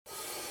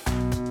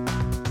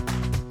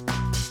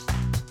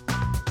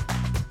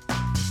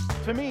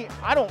To me,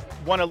 I don't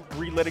want to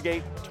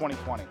relitigate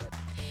 2020.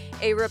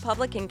 A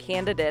Republican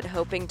candidate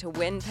hoping to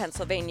win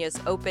Pennsylvania's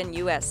open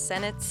U.S.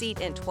 Senate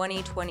seat in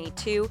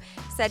 2022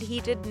 said he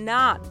did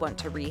not want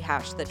to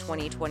rehash the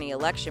 2020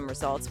 election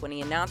results when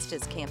he announced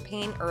his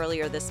campaign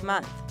earlier this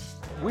month.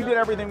 We did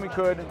everything we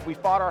could. We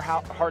fought our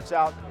hearts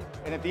out.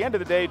 And at the end of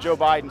the day, Joe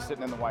Biden's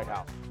sitting in the White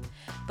House.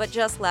 But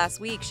just last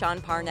week,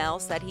 Sean Parnell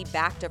said he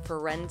backed a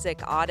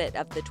forensic audit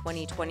of the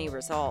 2020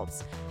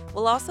 results.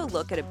 We'll also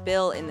look at a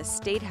bill in the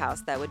State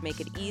House that would make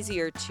it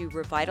easier to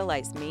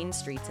revitalize main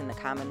streets in the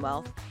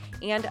Commonwealth,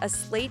 and a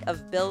slate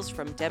of bills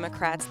from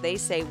Democrats they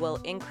say will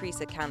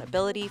increase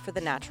accountability for the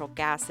natural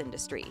gas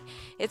industry.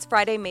 It's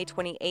Friday, May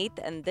 28th,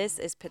 and this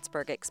is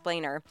Pittsburgh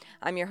Explainer.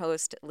 I'm your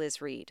host,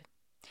 Liz Reed.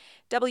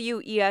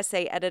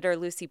 WESA editor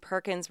Lucy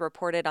Perkins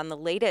reported on the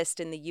latest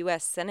in the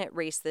U.S. Senate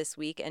race this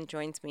week and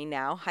joins me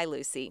now. Hi,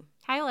 Lucy.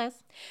 Hi,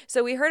 Liz.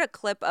 So we heard a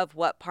clip of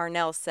what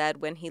Parnell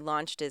said when he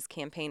launched his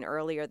campaign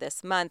earlier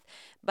this month,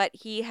 but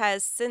he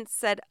has since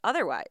said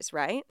otherwise,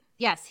 right?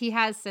 Yes, he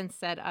has since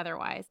said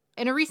otherwise.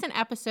 In a recent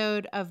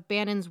episode of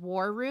Bannon's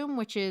War Room,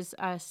 which is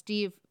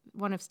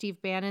one of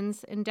Steve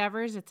Bannon's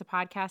endeavors, it's a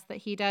podcast that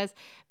he does,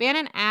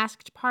 Bannon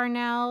asked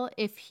Parnell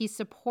if he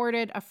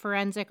supported a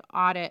forensic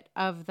audit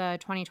of the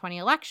 2020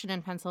 election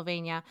in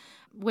Pennsylvania,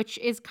 which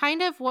is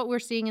kind of what we're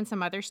seeing in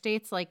some other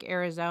states like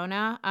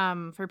Arizona.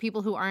 For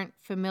people who aren't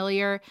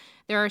familiar,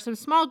 there are some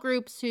small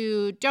groups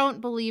who don't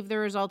believe the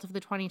result of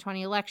the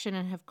 2020 election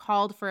and have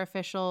called for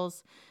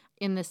officials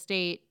in the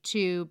state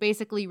to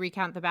basically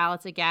recount the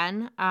ballots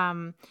again.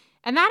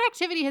 And that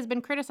activity has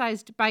been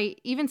criticized by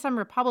even some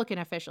Republican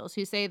officials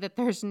who say that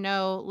there's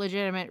no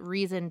legitimate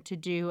reason to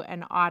do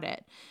an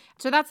audit.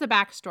 So that's the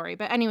backstory.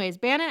 But anyways,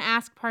 Bannon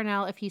asked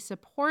Parnell if he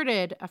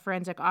supported a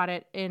forensic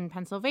audit in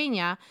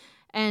Pennsylvania,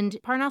 and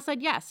Parnell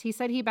said yes. He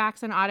said he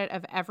backs an audit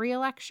of every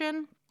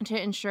election to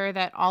ensure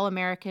that all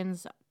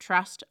Americans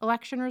trust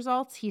election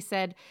results. He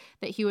said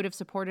that he would have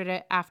supported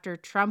it after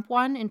Trump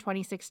won in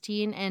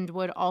 2016 and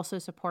would also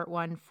support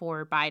one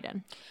for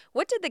Biden.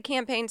 What did the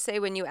campaign say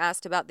when you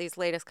asked about these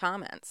latest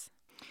comments?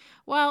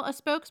 Well, a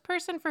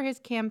spokesperson for his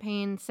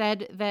campaign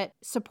said that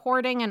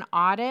supporting an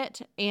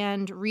audit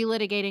and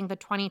relitigating the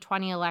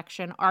 2020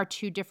 election are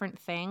two different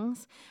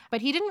things,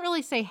 but he didn't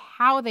really say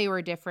how they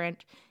were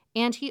different.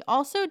 And he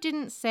also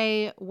didn't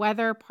say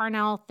whether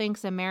Parnell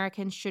thinks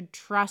Americans should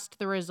trust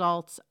the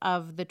results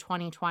of the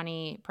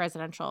 2020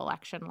 presidential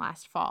election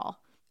last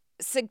fall.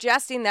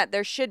 Suggesting that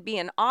there should be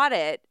an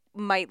audit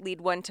might lead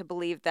one to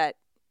believe that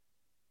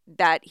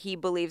he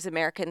believes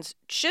Americans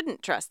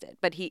shouldn't trust it,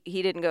 but he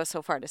didn't go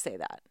so far to say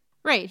that.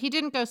 Right. He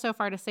didn't go so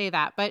far to say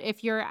that. But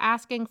if you're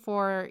asking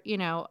for,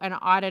 an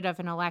audit of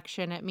an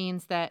election, it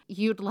means that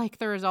you'd like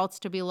the results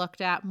to be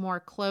looked at more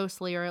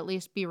closely or at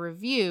least be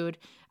reviewed.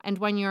 And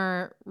when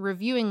you're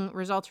reviewing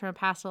results from a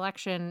past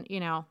election,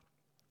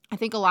 I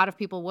think a lot of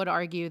people would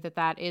argue that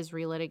that is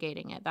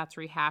relitigating it. That's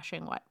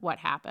rehashing what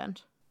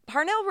happened.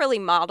 Parnell really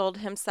modeled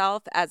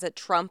himself as a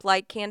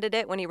Trump-like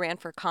candidate when he ran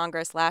for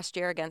Congress last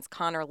year against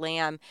Conor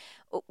Lamb.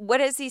 What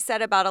has he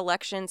said about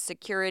election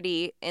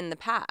security in the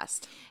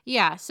past?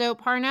 Yeah, so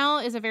Parnell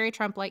is a very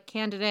Trump-like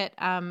candidate.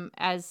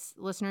 As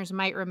listeners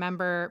might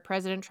remember,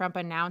 President Trump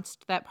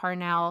announced that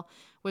Parnell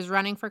was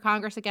running for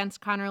Congress against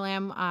Conor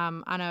Lamb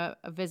on a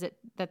visit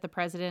that the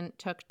president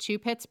took to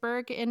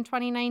Pittsburgh in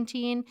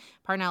 2019.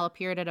 Parnell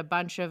appeared at a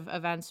bunch of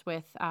events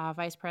with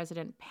Vice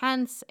President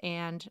Pence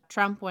and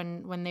Trump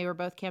when they were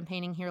both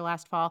campaigning here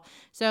last fall.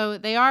 So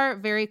they are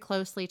very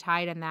closely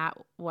tied in that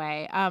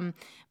way.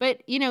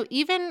 But,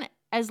 even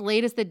as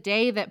late as the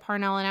day that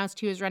Parnell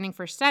announced he was running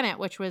for Senate,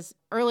 which was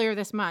earlier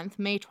this month,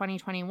 May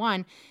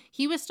 2021,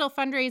 he was still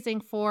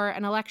fundraising for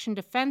an election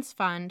defense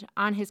fund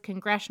on his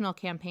congressional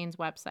campaign's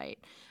website.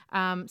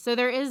 So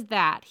there is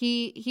that.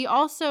 He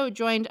also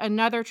joined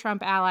another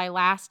Trump ally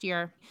last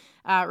year,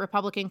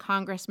 Republican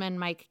Congressman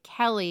Mike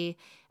Kelly,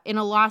 in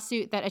a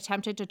lawsuit that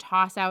attempted to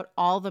toss out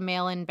all the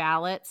mail-in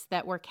ballots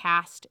that were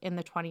cast in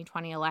the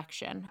 2020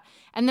 election.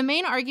 And the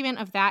main argument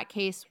of that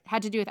case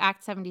had to do with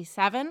Act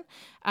 77,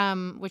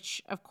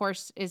 which, of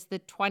course, is the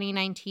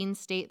 2019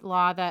 state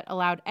law that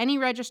allowed any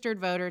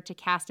registered voter to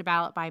cast a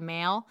ballot by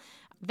mail.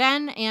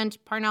 Then, and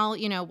Parnell,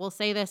 will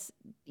say this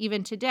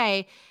even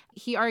today,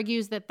 he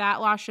argues that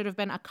law should have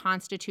been a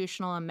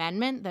constitutional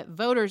amendment that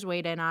voters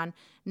weighed in on,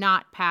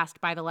 not passed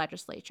by the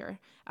legislature.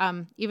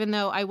 Even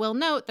though I will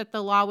note that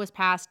the law was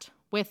passed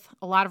with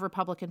a lot of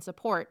Republican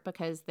support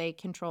because they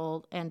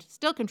control and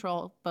still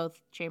control both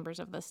chambers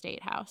of the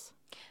state house.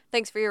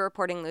 Thanks for your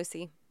reporting,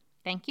 Lucy.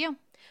 Thank you.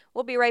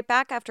 We'll be right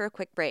back after a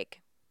quick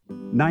break.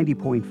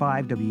 90.5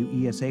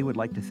 WESA would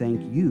like to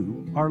thank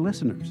you, our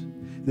listeners.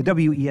 The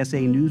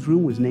WESA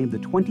Newsroom was named the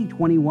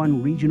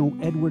 2021 Regional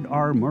Edward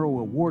R.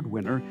 Murrow Award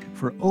winner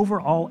for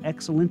overall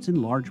excellence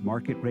in large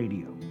market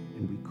radio.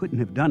 And we couldn't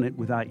have done it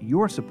without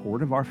your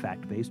support of our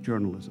fact-based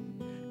journalism.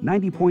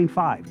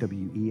 90.5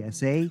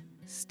 WESA,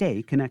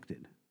 stay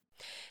connected.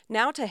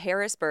 Now to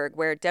Harrisburg,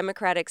 where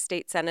Democratic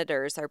state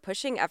senators are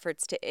pushing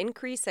efforts to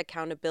increase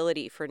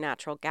accountability for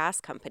natural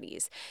gas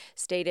companies.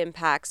 State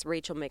Impact's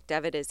Rachel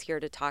McDevitt is here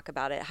to talk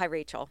about it. Hi,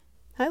 Rachel.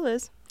 Hi,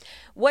 Liz.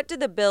 What do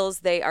the bills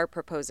they are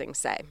proposing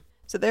say?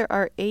 So there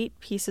are 8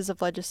 pieces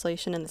of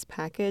legislation in this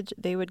package.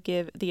 They would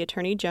give the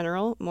Attorney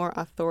General more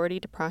authority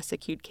to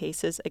prosecute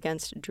cases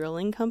against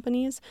drilling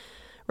companies.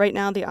 Right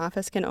now, the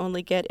office can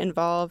only get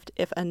involved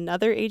if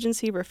another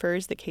agency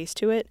refers the case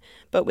to it,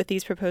 but with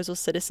these proposals,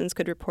 citizens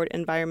could report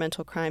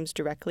environmental crimes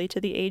directly to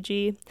the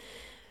AG.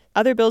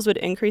 Other bills would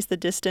increase the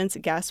distance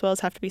gas wells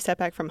have to be set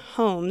back from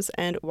homes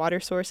and water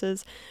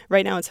sources.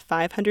 Right now, it's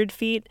 500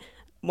 feet.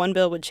 One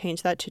bill would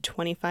change that to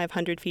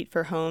 2,500 feet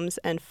for homes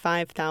and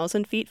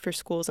 5,000 feet for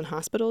schools and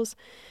hospitals.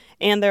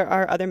 And there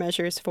are other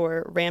measures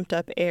for ramped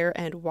up air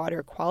and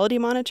water quality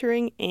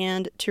monitoring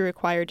and to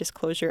require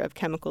disclosure of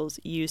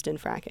chemicals used in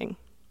fracking.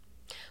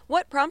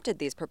 What prompted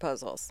these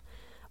proposals?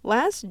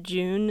 Last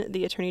June,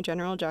 the Attorney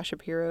General, Josh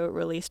Shapiro,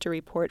 released a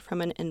report from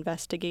an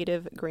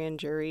investigative grand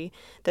jury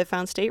that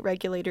found state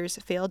regulators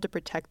failed to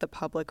protect the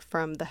public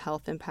from the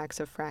health impacts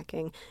of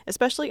fracking,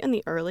 especially in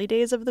the early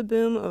days of the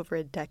boom over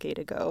a decade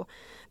ago.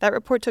 That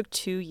report took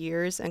 2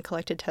 years and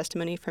collected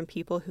testimony from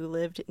people who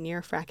lived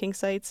near fracking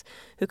sites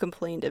who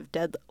complained of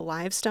dead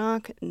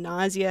livestock,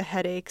 nausea,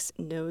 headaches,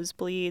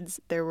 nosebleeds.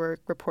 There were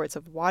reports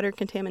of water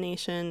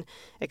contamination,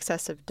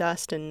 excessive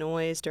dust and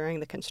noise during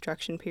the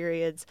construction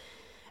periods.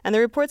 And the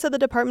report said the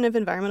Department of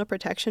Environmental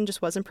Protection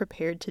just wasn't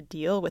prepared to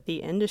deal with the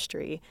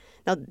industry.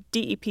 Now,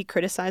 DEP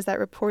criticized that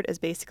report as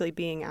basically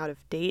being out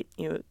of date.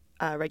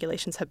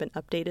 Regulations have been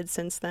updated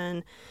since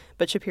then,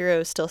 but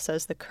Shapiro still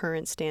says the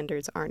current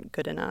standards aren't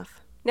good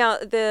enough. Now,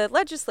 the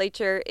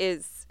legislature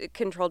is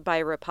controlled by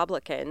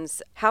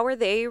Republicans. How are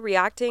they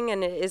reacting,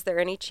 and is there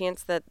any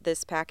chance that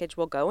this package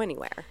will go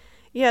anywhere?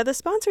 Yeah, the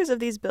sponsors of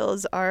these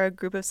bills are a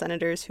group of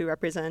senators who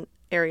represent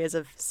areas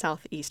of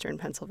southeastern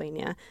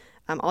Pennsylvania,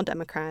 all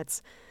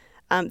Democrats.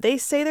 They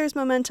say there's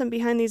momentum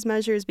behind these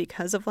measures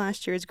because of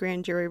last year's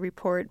grand jury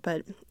report,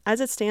 but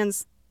as it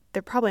stands,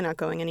 they're probably not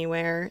going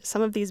anywhere.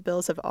 Some of these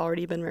bills have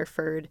already been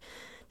referred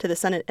to the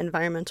Senate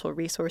Environmental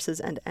Resources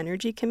and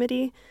Energy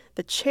Committee.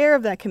 The chair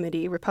of that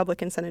committee,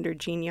 Republican Senator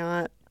Gene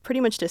Yaw,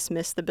 pretty much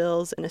dismissed the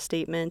bills in a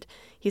statement.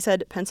 He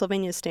said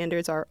Pennsylvania's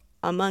standards are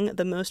among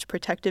the most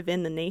protective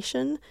in the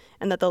nation,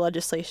 and that the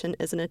legislation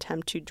is an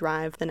attempt to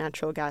drive the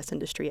natural gas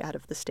industry out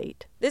of the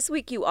state. This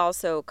week, you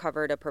also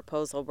covered a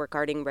proposal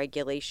regarding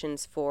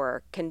regulations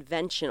for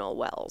conventional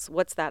wells.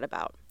 What's that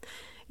about?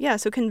 Yeah,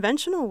 so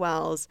conventional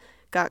wells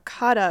got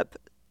caught up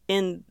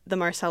in the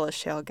Marcellus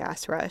shale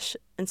gas rush.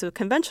 And so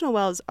conventional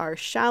wells are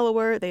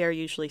shallower. They are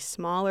usually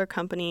smaller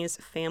companies,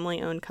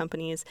 family-owned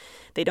companies.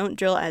 They don't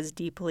drill as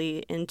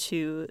deeply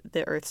into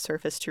the Earth's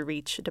surface to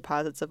reach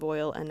deposits of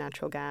oil and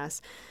natural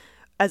gas,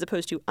 as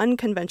opposed to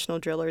unconventional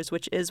drillers,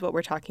 which is what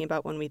we're talking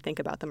about when we think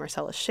about the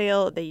Marcellus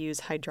Shale. They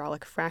use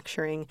hydraulic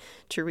fracturing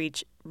to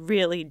reach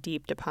really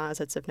deep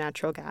deposits of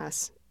natural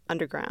gas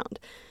underground.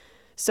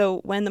 So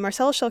when the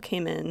Marcellus Shale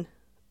came in,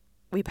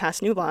 we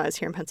passed new laws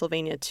here in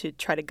Pennsylvania to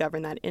try to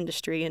govern that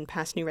industry and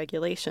pass new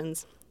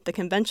regulations. The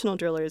conventional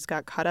drillers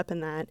got caught up in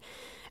that,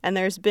 and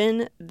there's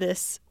been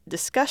this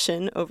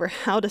discussion over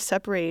how to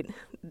separate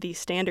the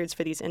standards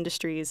for these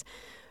industries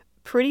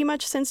pretty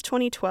much since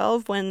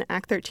 2012 when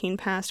Act 13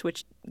 passed,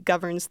 which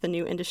governs the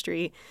new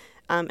industry.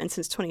 And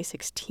since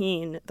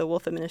 2016, the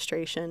Wolf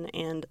administration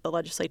and the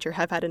legislature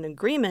have had an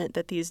agreement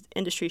that these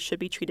industries should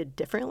be treated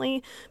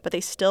differently, but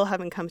they still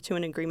haven't come to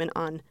an agreement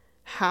on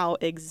how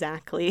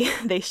exactly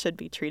they should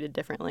be treated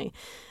differently.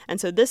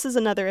 And so this is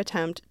another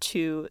attempt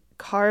to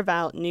carve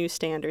out new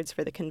standards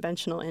for the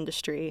conventional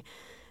industry.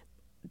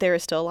 There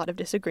is still a lot of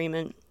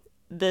disagreement.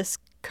 This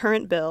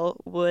current bill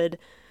would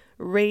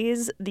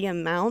raise the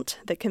amount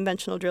that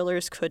conventional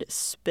drillers could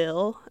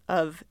spill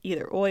of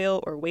either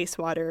oil or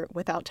wastewater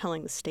without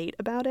telling the state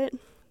about it.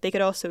 They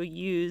could also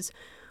use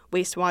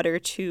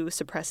wastewater to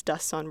suppress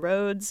dust on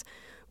roads,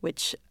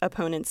 which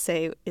opponents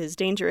say is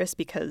dangerous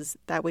because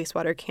that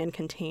wastewater can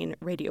contain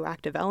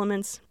radioactive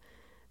elements.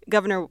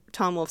 Governor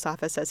Tom Wolf's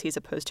office says he's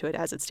opposed to it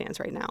as it stands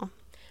right now.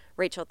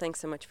 Rachel, thanks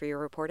so much for your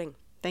reporting.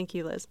 Thank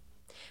you, Liz.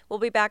 We'll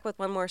be back with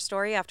one more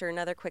story after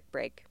another quick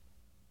break.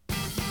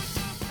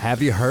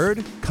 Have you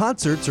heard?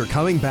 Concerts are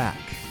coming back,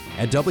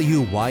 and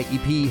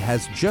WYEP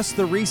has just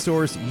the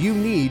resource you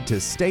need to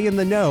stay in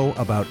the know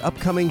about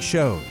upcoming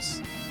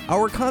shows.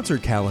 Our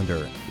concert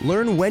calendar.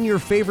 Learn when your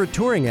favorite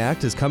touring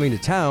act is coming to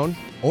town,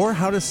 or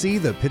how to see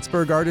the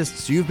Pittsburgh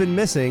artists you've been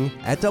missing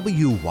at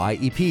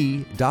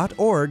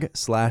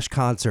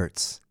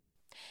wyep.org/concerts.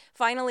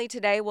 Finally,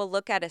 today we'll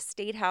look at a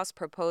State House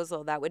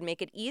proposal that would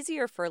make it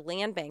easier for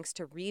land banks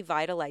to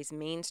revitalize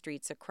main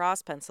streets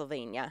across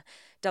Pennsylvania.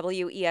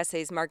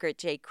 WESA's Margaret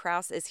J.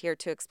 Krause is here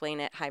to explain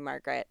it. Hi,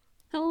 Margaret.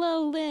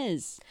 Hello,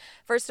 Liz.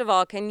 First of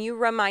all, can you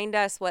remind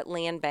us what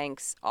land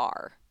banks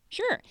are?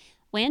 Sure.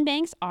 Land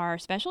banks are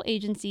special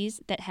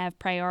agencies that have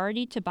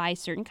priority to buy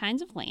certain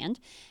kinds of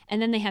land,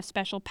 and then they have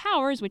special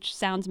powers, which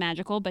sounds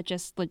magical, but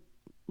just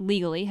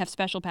legally have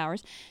special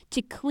powers,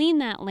 to clean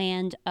that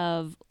land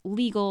of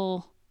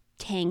legal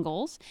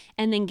tangles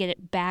and then get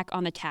it back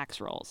on the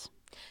tax rolls.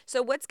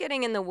 So what's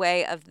getting in the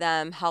way of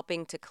them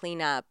helping to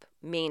clean up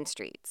main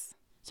streets?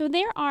 So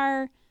there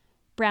are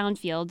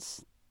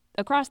brownfields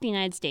across the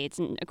United States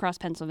and across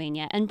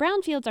Pennsylvania, and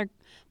brownfields are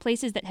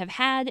places that have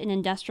had an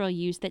industrial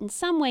use that in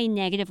some way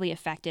negatively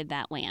affected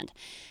that land.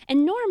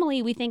 And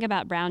normally we think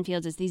about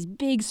brownfields as these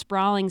big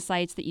sprawling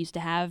sites that used to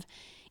have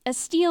a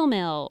steel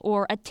mill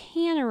or a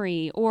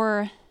tannery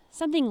or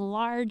something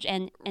large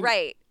and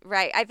Right.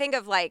 I think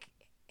of like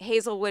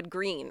Hazelwood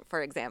Green,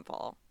 for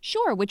example.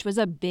 Sure, which was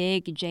a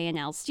big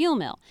J&L steel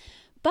mill.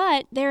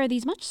 But there are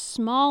these much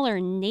smaller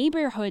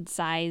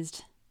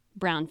neighborhood-sized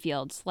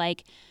brownfields,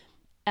 like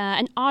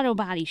an auto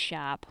body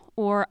shop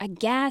or a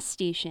gas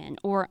station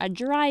or a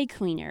dry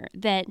cleaner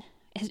that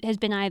has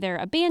been either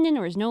abandoned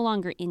or is no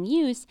longer in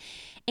use.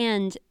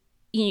 And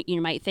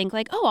you might think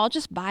like, oh, I'll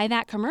just buy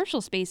that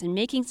commercial space and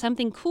making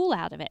something cool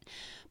out of it.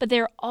 But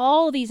there are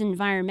all these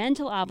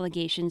environmental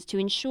obligations to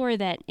ensure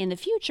that in the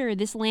future,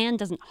 this land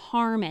doesn't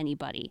harm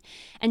anybody.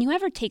 And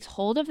whoever takes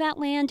hold of that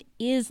land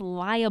is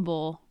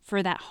liable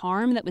for that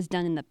harm that was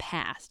done in the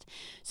past.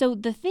 So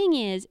the thing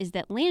is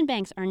that land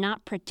banks are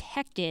not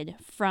protected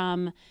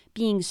from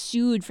being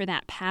sued for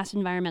that past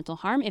environmental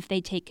harm if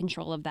they take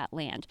control of that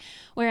land.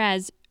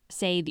 Whereas,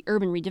 say, the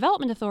Urban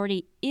Redevelopment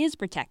Authority is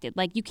protected.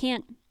 Like, you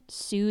can't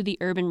sue the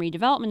Urban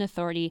Redevelopment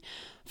Authority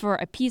for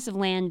a piece of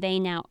land they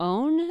now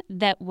own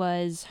that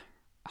was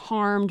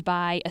harmed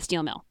by a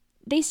steel mill.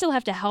 They still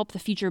have to help the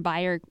future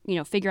buyer,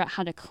 figure out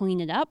how to clean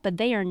it up, but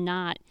they are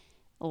not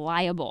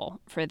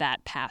liable for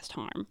that past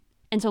harm.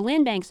 And so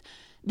land banks,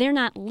 they're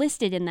not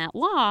listed in that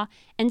law,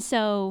 and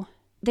so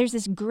there's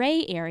this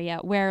gray area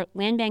where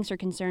land banks are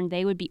concerned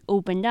they would be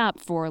opened up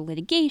for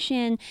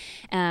litigation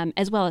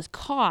as well as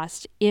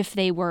cost if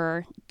they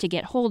were to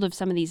get hold of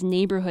some of these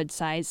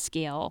neighborhood-size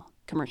scale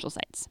commercial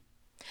sites.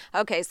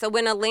 Okay, so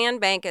when a land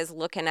bank is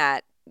looking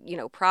at,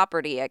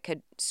 property, it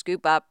could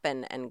scoop up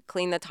and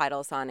clean the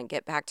titles on and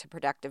get back to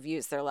productive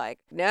use. They're like,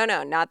 no,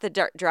 not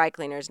the dry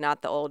cleaners,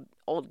 not the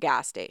old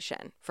gas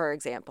station, for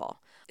example.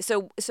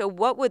 So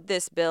what would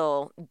this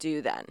bill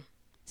do then?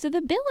 So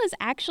the bill is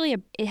actually,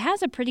 it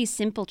has a pretty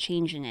simple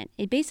change in it.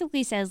 It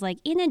basically says, like,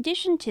 in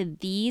addition to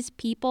these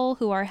people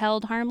who are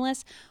held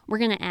harmless, we're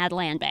going to add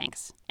land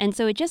banks. And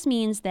so it just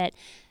means that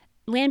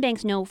land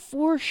banks know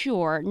for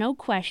sure, no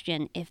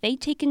question, if they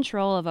take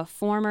control of a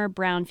former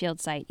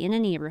brownfield site in a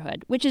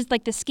neighborhood, which is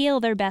like the scale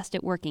they're best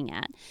at working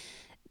at,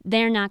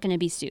 they're not going to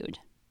be sued.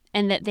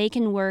 And that they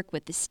can work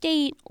with the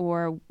state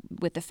or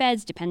with the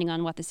feds, depending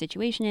on what the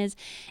situation is,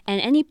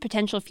 and any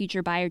potential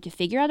future buyer to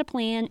figure out a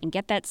plan and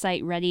get that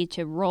site ready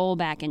to roll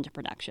back into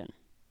production.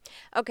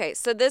 Okay,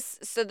 so this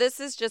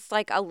is just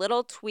like a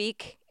little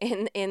tweak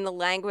in the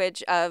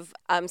language of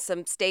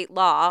some state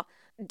law.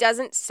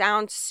 Doesn't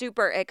sound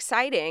super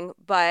exciting,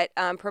 but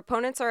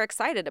proponents are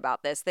excited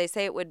about this. They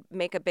say it would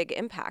make a big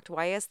impact.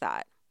 Why is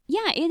that?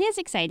 Yeah, it is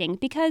exciting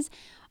because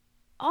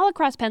all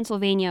across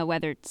Pennsylvania,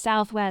 whether it's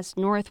southwest,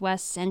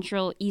 northwest,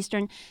 central,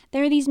 eastern,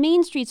 there are these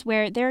main streets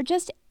where there are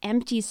just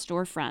empty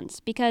storefronts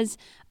because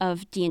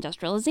of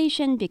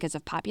deindustrialization, because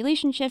of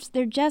population shifts.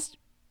 They're just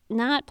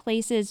not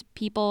places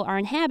people are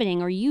inhabiting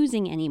or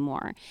using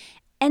anymore.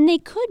 And they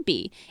could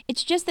be.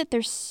 It's just that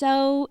they're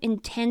so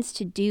intense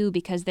to do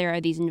because there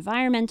are these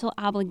environmental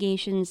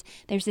obligations.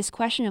 There's this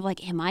question of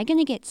like, am I going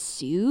to get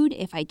sued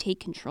if I take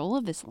control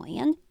of this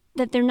land?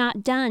 That they're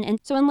not done. And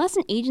so unless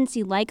an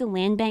agency like a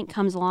land bank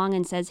comes along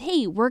and says,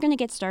 hey, we're going to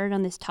get started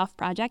on this tough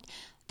project,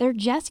 they're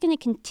just going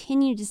to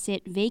continue to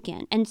sit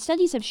vacant. And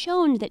studies have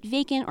shown that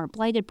vacant or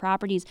blighted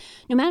properties,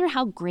 no matter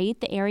how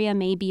great the area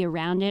may be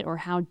around it or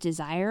how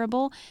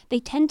desirable, they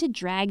tend to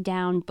drag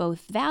down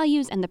both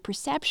values and the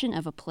perception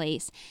of a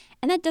place.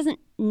 And that doesn't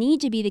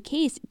need to be the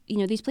case.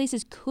 These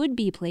places could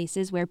be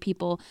places where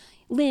people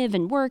live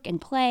and work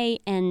and play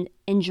and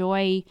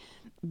enjoy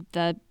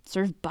the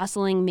sort of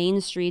bustling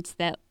main streets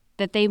that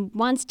they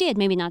once did,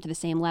 maybe not to the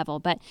same level.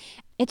 But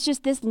it's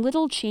just this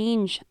little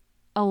change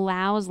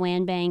allows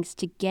land banks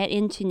to get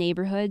into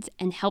neighborhoods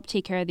and help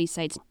take care of these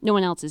sites no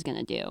one else is going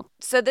to do.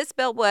 So this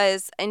bill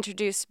was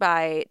introduced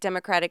by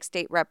Democratic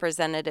State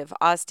Representative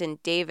Austin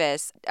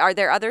Davis. Are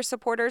there other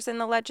supporters in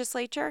the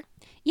legislature?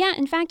 Yeah,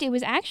 in fact,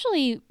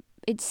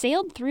 it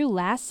sailed through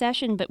last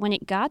session, but when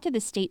it got to the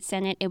state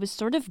Senate, it was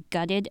sort of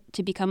gutted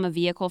to become a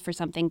vehicle for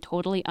something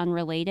totally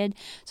unrelated.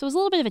 So it was a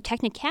little bit of a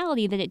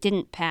technicality that it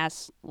didn't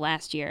pass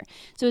last year.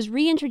 So it was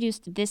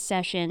reintroduced this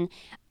session.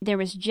 There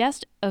was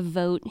just a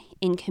vote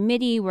in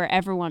committee where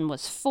everyone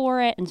was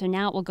for it, and so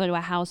now it will go to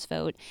a House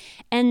vote.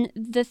 And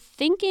the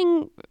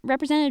thinking,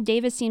 Representative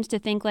Davis seems to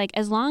think, like,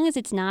 as long as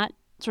it's not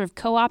sort of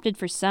co-opted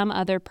for some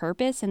other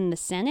purpose in the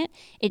Senate,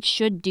 it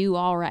should do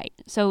all right.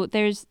 So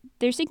there's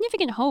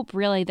significant hope,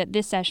 really, that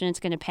this session it's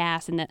going to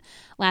pass, and that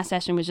last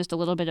session was just a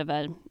little bit of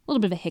a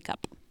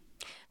hiccup.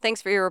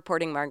 Thanks for your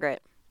reporting,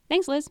 Margaret.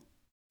 Thanks, Liz.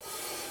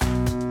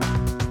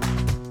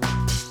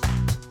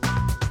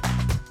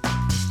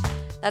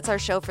 That's our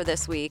show for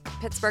this week.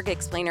 Pittsburgh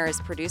Explainer is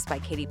produced by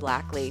Katie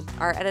Blackley.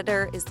 Our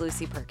editor is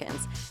Lucy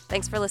Perkins.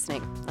 Thanks for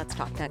listening. Let's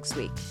talk next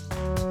week.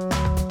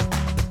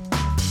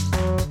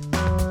 Bye.